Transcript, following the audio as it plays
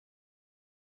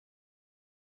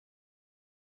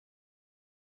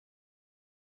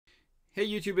Hey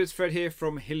YouTube, it's Fred here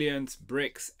from Hillians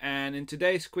Bricks, and in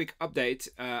today's quick update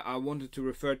I wanted to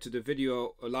refer to the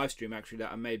video, a live stream actually,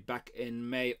 that I made back in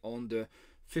May on the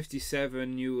 57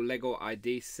 new Lego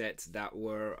ID sets that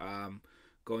were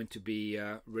going to be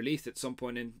released at some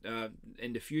point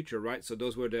in the future, right? So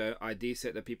those were the ID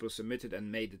set that people submitted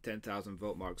and made the 10,000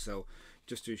 vote mark. So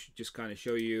just to kind of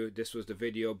show you, this was the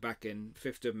video back in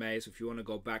 5th of May. So if you want to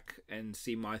go back and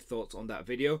see my thoughts on that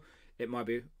video, it might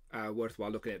be worthwhile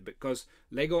looking at, because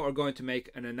Lego are going to make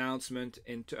an announcement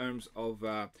in terms of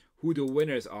who the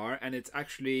winners are, and it's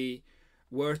actually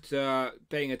worth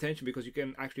paying attention because you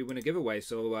can actually win a giveaway.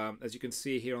 So as you can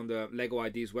see here on the Lego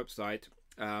ID's website,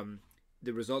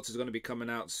 the results is going to be coming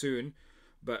out soon,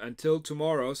 but until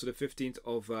tomorrow, so the 15th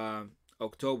of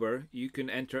October, you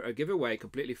can enter a giveaway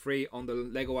completely free on the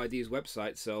Lego ID's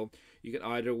website. So you can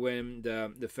either win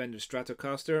the Fender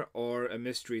Stratocaster or a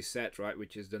mystery set, right,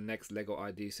 which is the next Lego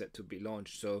ID set to be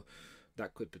launched. So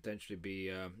that could potentially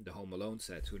be the Home Alone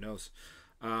set, who knows.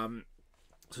 So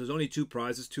there's only two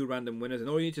prizes, two random winners, and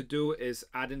all you need to do is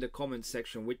add in the comments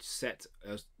section which set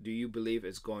do you believe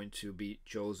is going to be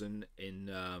chosen in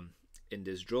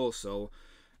this draw. So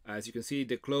as you can see,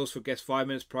 the close for guests 5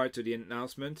 minutes prior to the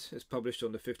announcement is published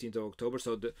on the 15th of October.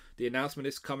 So the announcement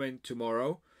is coming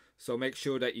tomorrow. So make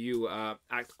sure that you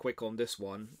act quick on this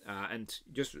one and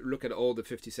just look at all the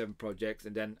 57 projects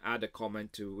and then add a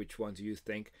comment to which ones you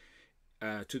think,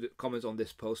 to the comments on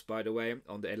this post, by the way,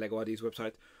 on the Lego ID's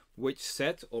website. Which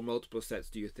set or multiple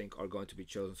sets do you think are going to be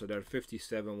chosen? So there are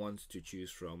 57 ones to choose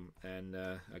from, and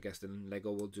I guess then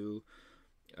Lego will do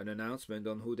an announcement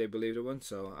on who they believe the one.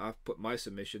 So I've put my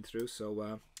submission through,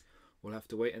 so we'll have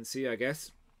to wait and see, I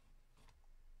guess.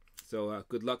 So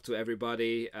good luck to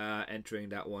everybody entering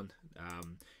that one.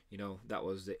 You know, that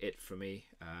was it for me.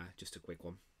 Just a quick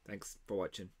one. Thanks for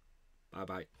watching. Bye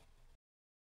bye.